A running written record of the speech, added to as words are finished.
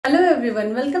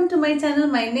everyone, welcome to my channel.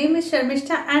 My name is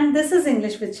Sharmistha and this is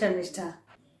English with Sharmistha.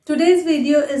 Today's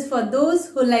video is for those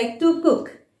who like to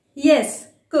cook. Yes,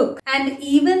 cook. And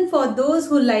even for those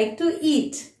who like to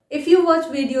eat. If you watch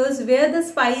videos where the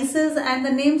spices and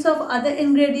the names of other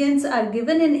ingredients are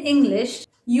given in English,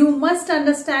 you must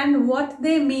understand what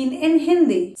they mean in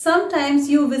Hindi. Sometimes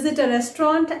you visit a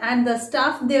restaurant and the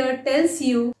staff there tells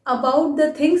you about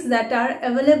the things that are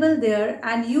available there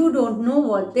and you don't know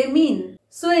what they mean.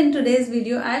 So in today's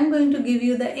video, I am going to give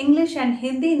you the English and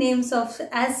Hindi names of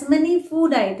as many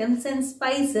food items and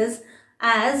spices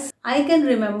as I can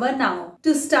remember now.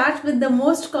 To start with the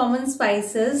most common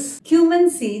spices, cumin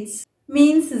seeds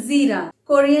means zira,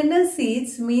 coriander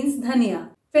seeds means dhania,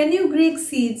 fenugreek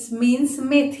seeds means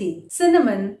methi,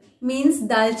 cinnamon means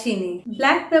dalchini,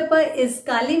 black pepper is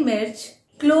kali mirch,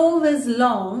 clove is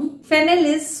long, fennel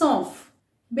is saunf,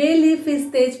 bay leaf is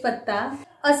tej patta,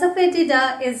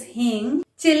 asafoetida is hing,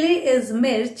 chili is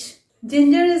mirch,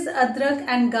 ginger is adrak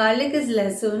and garlic is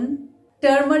lasun,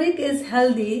 turmeric is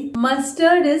haldi,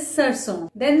 mustard is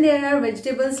sarson. Then there are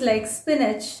vegetables like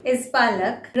spinach is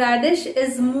palak, radish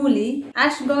is mooli,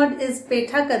 ash god is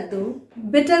petha kaddu,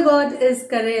 bitter god is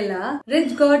karela,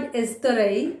 ridge god is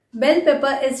turai, bell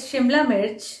pepper is shimla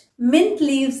mirch, mint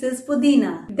leaves is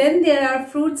pudina. Then there are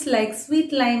fruits like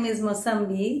sweet lime is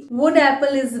mosambi, wood apple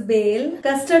is bale,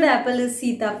 custard apple is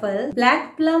sitafal,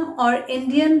 black plum or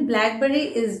Indian blackberry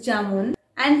is jamun.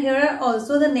 And here are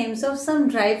also the names of some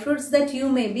dry fruits that you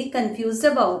may be confused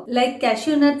about. Like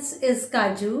cashew nuts is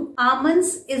kaju,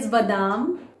 almonds is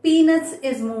badam, peanuts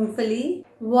is mungfali,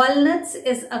 walnuts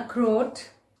is akhrot,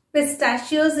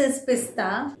 pistachios is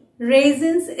pista,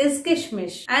 raisins is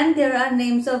kishmish. And there are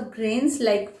names of grains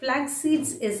like flax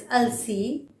seeds is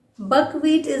alsi,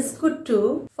 buckwheat is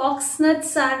kuttu,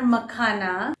 foxnuts are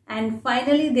makhana, and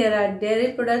finally there are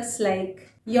dairy products like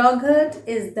yogurt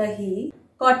is dahi,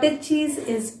 cottage cheese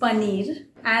is paneer,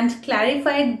 and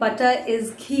clarified butter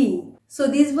is ghee. So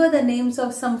these were the names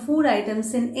of some food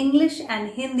items in English and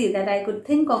Hindi that I could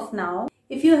think of now.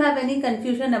 If you have any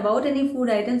confusion about any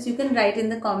food items, you can write in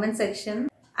the comment section.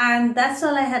 And that's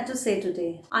all I had to say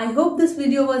today. I hope this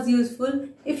video was useful.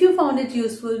 If you found it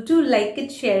useful, do like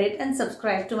it, share it and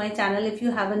subscribe to my channel if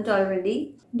you haven't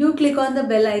already. Do click on the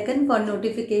bell icon for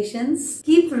notifications.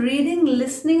 Keep reading,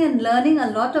 listening and learning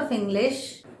a lot of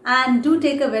English. And do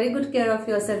take a very good care of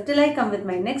yourself till I come with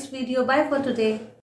my next video. Bye for today.